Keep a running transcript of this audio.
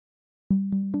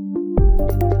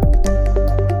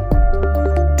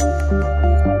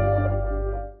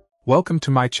Welcome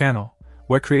to my channel,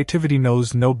 where creativity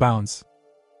knows no bounds.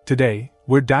 Today,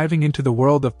 we're diving into the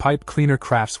world of pipe cleaner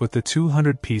crafts with the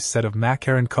 200-piece set of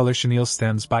Macaron color chenille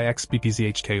stems by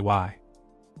 200pcs.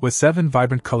 With 7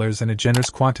 vibrant colors and a generous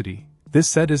quantity, this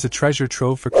set is a treasure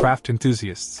trove for craft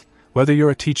enthusiasts. Whether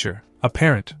you're a teacher, a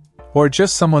parent, or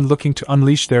just someone looking to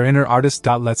unleash their inner artist.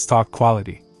 Let's talk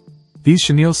quality. These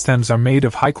chenille stems are made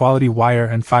of high-quality wire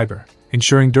and fiber,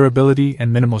 ensuring durability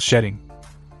and minimal shedding.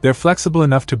 They're flexible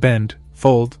enough to bend,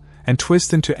 fold, and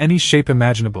twist into any shape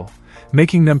imaginable,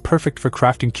 making them perfect for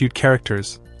crafting cute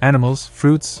characters, animals,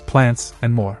 fruits, plants,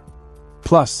 and more.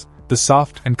 Plus, the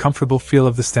soft and comfortable feel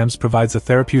of the stems provides a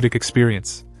therapeutic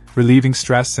experience, relieving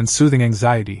stress and soothing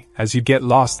anxiety as you get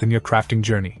lost in your crafting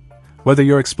journey. Whether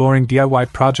you're exploring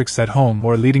DIY projects at home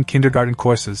or leading kindergarten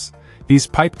courses, these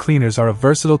pipe cleaners are a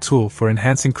versatile tool for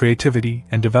enhancing creativity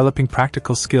and developing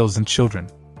practical skills in children.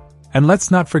 And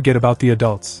let's not forget about the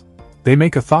adults. They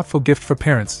make a thoughtful gift for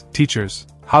parents, teachers,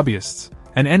 hobbyists,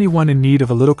 and anyone in need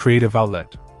of a little creative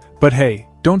outlet. But hey,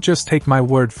 don't just take my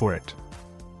word for it.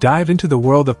 Dive into the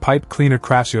world of pipe cleaner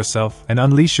crafts yourself and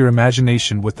unleash your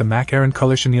imagination with the Macaron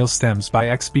color chenille stems by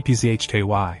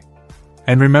 200pcs.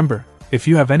 And remember, if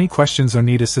you have any questions or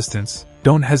need assistance,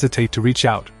 don't hesitate to reach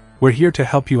out. We're here to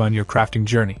help you on your crafting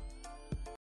journey.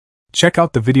 Check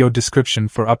out the video description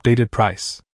for updated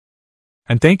price.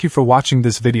 And thank you for watching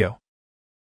this video.